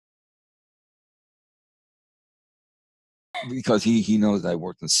because he knows I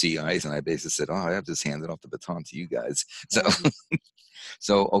worked in sea ice, and I basically said, "Oh, I have just handed off the baton to you guys." So Right.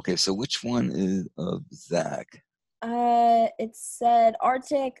 so okay, so which one is of Zach? It said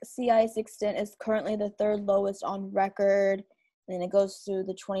Arctic sea ice extent is currently the third lowest on record. And then it goes through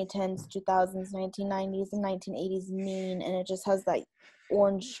the 2010s, 2000s, 1990s, and 1980s mean, and it just has that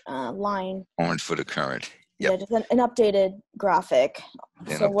orange line. Orange for the current. Yep, Yeah, just an updated graphic.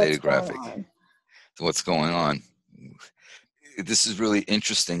 an So what's updated going graphic. on? So what's going on? This is really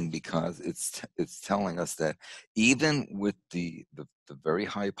interesting because it's telling us that even with the very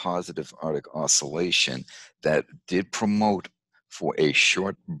high positive Arctic oscillation that did promote for a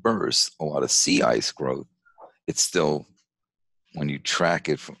short burst a lot of sea ice growth, it's still, when you track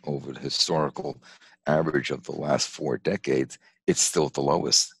it from over the historical average of the last 4 decades, it's still the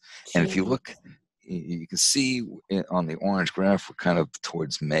lowest. And if you Gee. look, you can see on the orange graph, we're kind of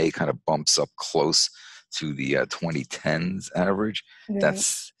towards May, kind of bumps up close to the 2010s average. Right.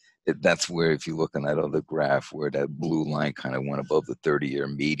 That's where, if you look on that other graph, where that blue line kind of went above the 30-year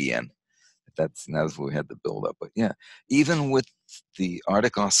median, that's where we had the buildup. But yeah, even with the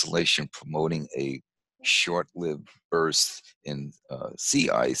Arctic oscillation promoting a short-lived burst in sea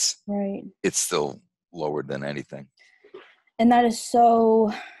ice, Right. it's still lower than anything. And that is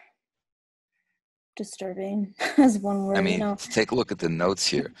so disturbing as one I word, mean, take a look at the notes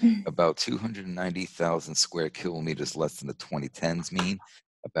here. About 290,000 square kilometers less than the 2010s mean,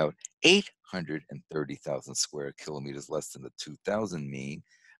 about 830,000 square kilometers less than the 2000 mean,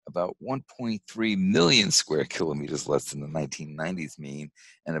 about 1.3 million square kilometers less than the 1990s mean,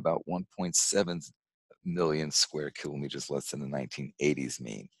 and about 1.7 million square kilometers less than the 1980s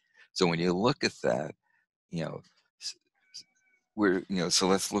mean. So when you look at that, you know, so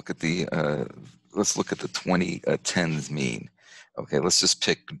let's look at the 2010s mean. Okay, let's just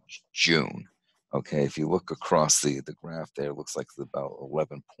pick June. Okay, if you look across the graph there, it looks like it's about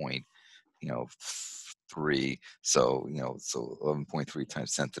 11 point, 3. So, so 11.3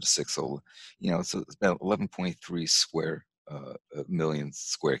 times 10 to the 6. So, so it's about 11.3 million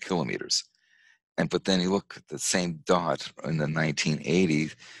square kilometers. But then you look at the same dot in the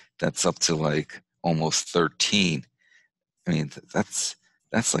 1980s, that's up to like almost 13. I mean, that's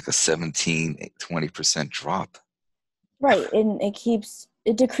like a 17-20% drop. right. And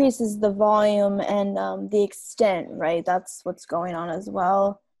it decreases the volume and the extent, right? That's what's going on as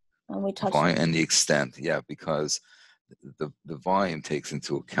well. And we touched Volume on. and the extent, yeah, because the volume takes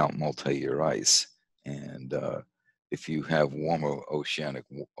into account multi-year ice. And if you have warmer oceanic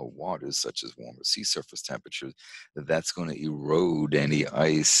waters, such as warmer sea surface temperatures, that's going to erode any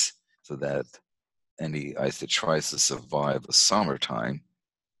ice, so that any ice that tries to survive the summertime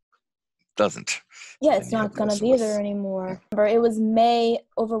doesn't. So Yeah, then it's you have not going to less and be there less. Yeah. anymore. Remember, it was May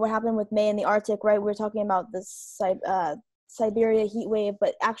over what happened with May in the Arctic, right? We were talking about the Siberia heat wave,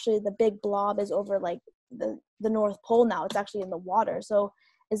 but actually the big blob is over like the North Pole now. It's actually in the water. So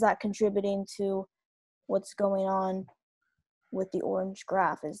is that contributing to what's going on with the orange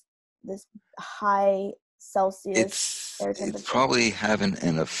graph? Is this high Celsius air It's temperature? probably having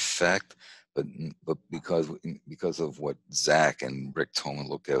an effect, but because of what Zach and Rick Tolman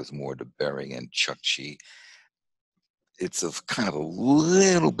look at as more the Bering and Chukchi, it's a kind of a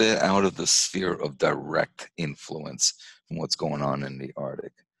little bit out of the sphere of direct influence from what's going on in the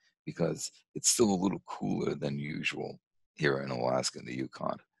Arctic, because it's still a little cooler than usual here in Alaska and the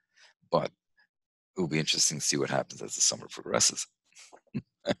Yukon. But it will be interesting to see what happens as the summer progresses.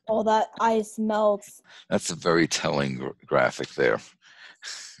 All that ice melts. That's a very telling graphic there.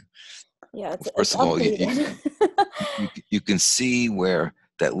 Yeah, Well, it's first of all, updated. you can see where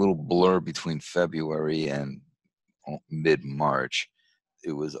that little blur between February and mid March,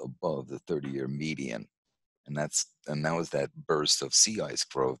 it was above the 30-year median, and that was that burst of sea ice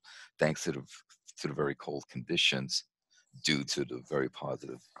growth, thanks to the very cold conditions, due to the very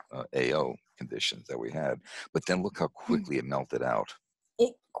positive AO conditions that we had. But then look how quickly it melted out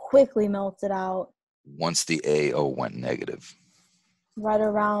It quickly melted out once the AO went negative. right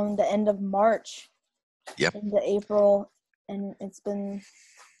around the end of March Yep. into April, and it's been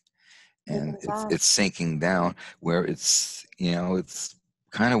And moving it's fast. sinking down, where it's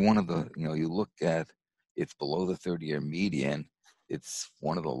kind of one of the, you look at, it's below the 30-year median. It's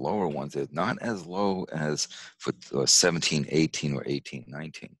one of the lower ones. It's not as low as for 17 18 or 18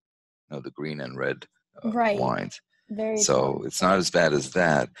 19, the green and red Right. lines. Very So telling it's not stuff. as bad as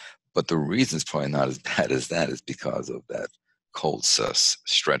that, but the reason it's probably not as bad as that is because of that cold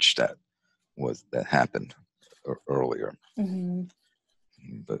stretch that happened earlier. Mm-hmm.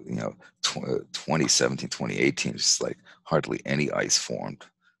 But 2017, 2018, just like hardly any ice formed.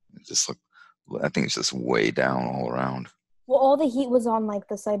 It just look, I think it's just way down all around. Well, all the heat was on like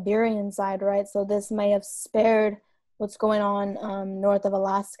the Siberian side, right? So this may have spared what's going on north of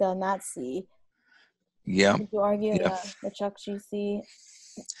Alaska and that sea. Yeah, Would you argue? yeah. Yeah, the Chukchi Sea.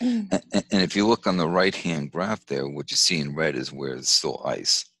 And if you look on the right-hand graph there, what you see in red is where it's still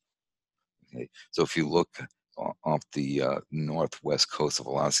ice. Okay, so if you look off the northwest coast of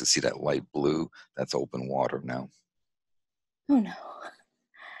Alaska, see that light blue? That's open water now. Oh no.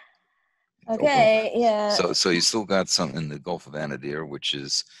 It's open. Okay, yeah. So you still got some in the Gulf of Anadyr, which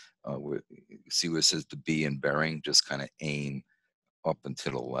is where, see where it says the B in Bering, just kind of aim up and to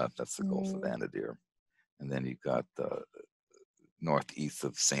the left. That's the Gulf of Mm, Anadyr. And then you've got the northeast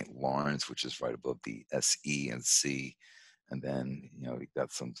of St. Lawrence, which is right above the SE and C. And then, you've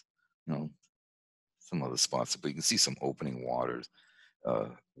got some, you know, some other spots, but you can see some opening waters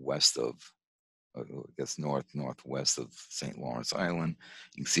west of, I guess, northwest of St. Lawrence Island.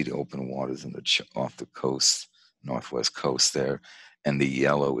 You can see the open waters in off the coast, northwest coast there. And the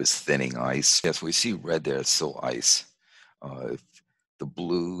yellow is thinning ice. Yes, we see red there, it's still ice. The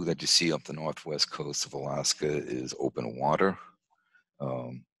blue that you see up the northwest coast of Alaska is open water.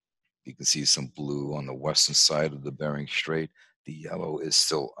 You can see some blue on the western side of the Bering Strait. The yellow is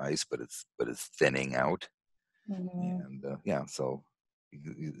still ice, but it's thinning out. mhm. And so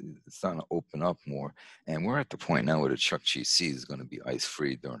it's starting to open up more. And we're at the point now where the Chukchi Sea is going to be ice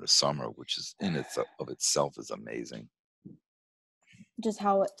free during the summer, which is of itself is amazing. Just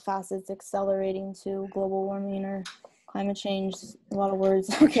how fast it's accelerating to global warming or climate change. A lot of words.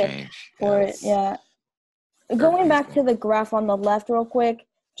 Climate Okay, change, for it. yes. Yeah. Going Everything's back to going. the graph on the left, real quick,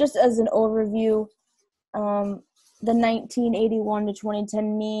 just as an overview, the 1981 to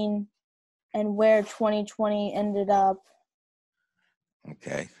 2010 mean and where 2020 ended up.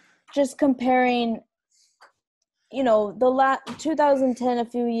 Okay. Just comparing, the 2010, a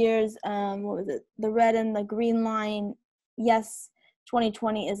few years, what was it, the red and the green line. Yes,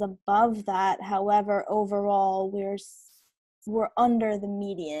 2020 is above that. However, overall we're under the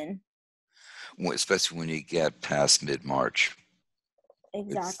median. Well, especially when you get past mid-March,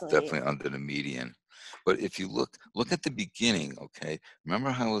 it's Exactly. definitely under the median. But if you look at the beginning, okay, remember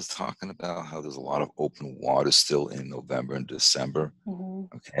how I was talking about how there's a lot of open water still in November and December?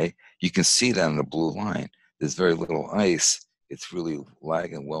 Mm-hmm. Okay, you can see that on the blue line. There's very little ice. It's really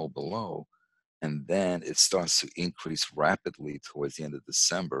lagging well below. And then it starts to increase rapidly towards the end of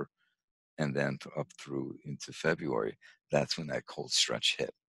December and then up through into February. That's when that cold stretch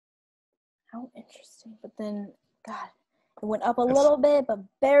hit. How interesting. But then, God, it went up a That's, little bit, but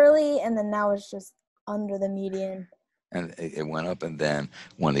barely, and then now it's just under the median. and it went up, and then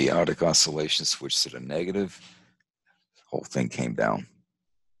when the Arctic oscillation switched to the negative, the whole thing came down.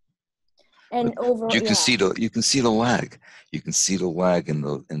 But And over, you can yeah, see the lag. You can see the lag in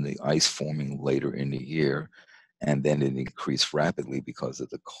the ice forming later in the year, and then it increased rapidly because of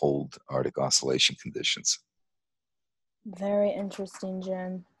the cold Arctic oscillation conditions. very interesting,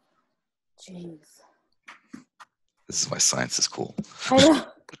 Jim. Jeez. This is why science is cool. I know.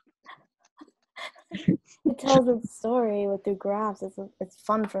 It tells its story with the graphs. It's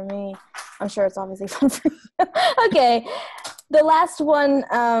fun for me. I'm sure it's obviously fun for you. Okay, the last one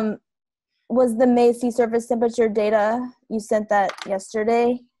was the May sea surface temperature data. You sent that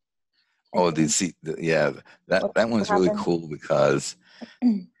yesterday, I Oh, think. that What one's really happened? cool because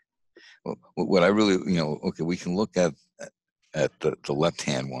what I really, okay, we can look at the left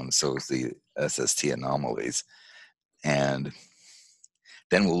hand one, so it's the SST anomalies, and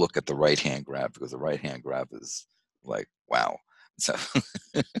then we'll look at the right hand graph because the right hand graph is like wow. So,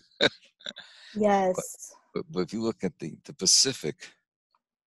 but, Yes. but if you look at the Pacific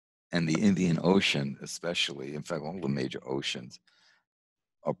and the Indian Ocean, especially, in fact, all the major oceans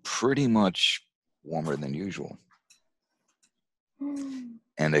are pretty much warmer than usual. And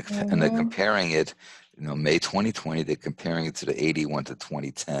they're Mm-hmm. comparing it, May 2020, they're comparing it to the 81 to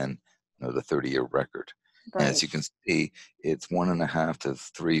 2010, the 30-year record. And as Right. you can see, it's 1.5 to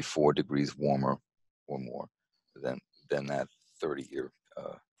 3, 4 degrees warmer or more than that 30-year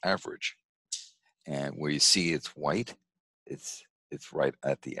average. And where you see it's white, it's right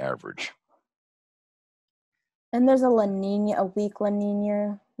at the average. And there's a La Nina, a weak La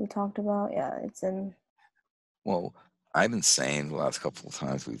Nina we talked about. Yeah, it's in. Well, I've been saying the last couple of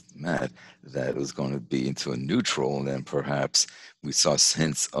times we've met that it was going to be into a neutral, and then perhaps we saw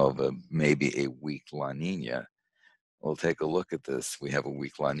hints of maybe a weak La Nina. We'll take a look at this. We have a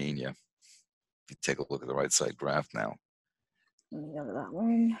weak La Nina. If you take a look at the right side graph now. Let me go to that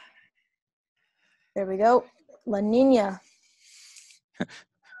one. There we go. La Nina. But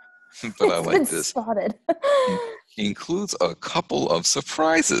I It's been like this. spotted. Includes a couple of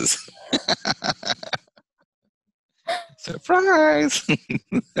surprises. Surprise!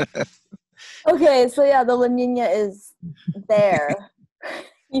 Okay, so yeah, the La Nina is there.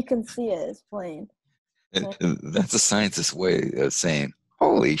 You can see it. It's plain. That's a scientist's way of saying,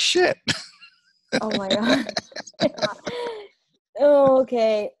 "Holy shit!" Oh my god.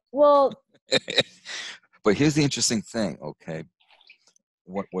 Okay. Well, But here's the interesting thing. Okay,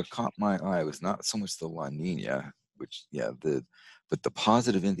 what caught my eye was not so much the La Nina, which but the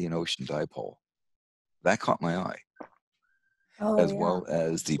positive Indian Ocean dipole that caught my eye, oh as yeah. well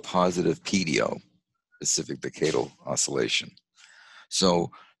as the positive PDO, Pacific Decadal Oscillation.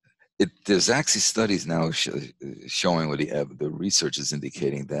 So there's actually studies now showing what the research is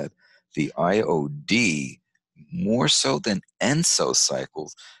indicating that the IOD, more so than ENSO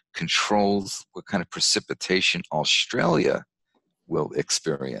cycles, controls what kind of precipitation Australia will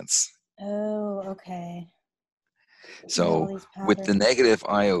experience. Oh, okay. You have all So these with the patterns. negative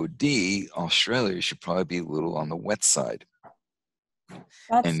IOD, Australia should probably be a little on the wet side.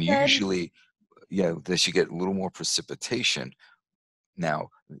 That's And good. usually, they should get a little more precipitation. Now,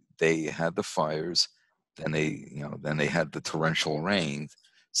 they had the fires, then they had the torrential rains.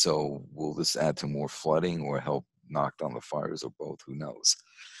 So will this add to more flooding or help knock down the fires or both? Who knows?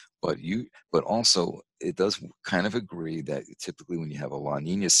 But also it does kind of agree that typically when you have a La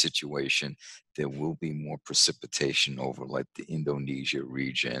Nina situation, there will be more precipitation over like the Indonesia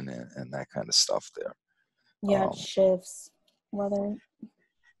region and that kind of stuff there. Yeah, it Um, shifts weather.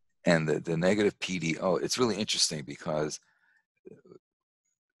 and the negative PDO, it's really interesting because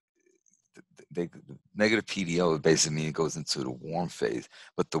the negative PDO basically means it goes into the warm phase,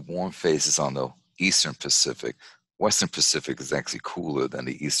 but the warm phase is on the Eastern Pacific. Western Pacific is actually cooler than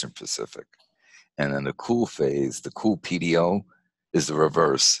the Eastern Pacific. And then the cool phase, the cool PDO, is the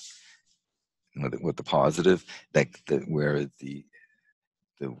reverse with the positive, where the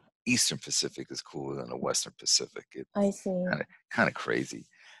Eastern Pacific is cooler than the Western Pacific. It's I see. kind of crazy.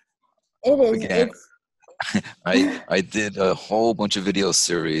 It is. Again, It's I did a whole bunch of video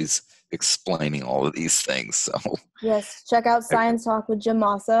series explaining all of these things. So yes. Check out I, Science Talk with Jim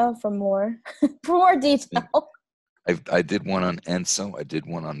Massa for more for more detail. I did one on ENSO. I did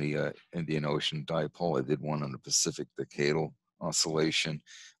one on the Indian Ocean dipole. I did one on the Pacific Decadal Oscillation.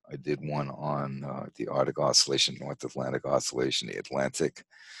 I did one on the Arctic Oscillation, North Atlantic Oscillation, the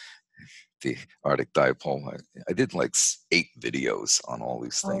Arctic Dipole. I did like 8 videos on all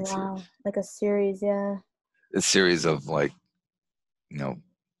these Oh things here. wow, like a series, yeah. A series of like, you know,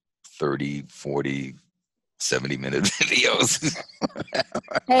 30, 40, 70-minute videos.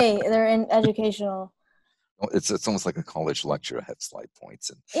 Hey, they're in educational. It's almost like a college lecture. I have slide points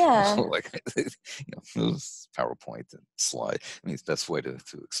and Yeah. like those PowerPoint and slide. I mean, the best way to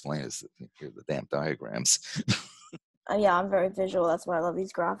explain is here are the damn diagrams. Yeah, I'm very visual. That's why I love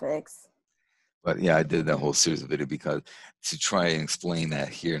these graphics. But yeah, I did that whole series of video because to try and explain that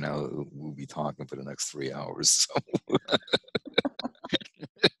here now, we'll be talking for the next 3 hours. So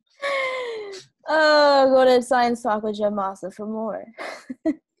Oh, go to Science Talk with Jim Massa for more.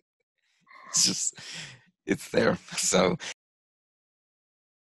 it's just it's there. So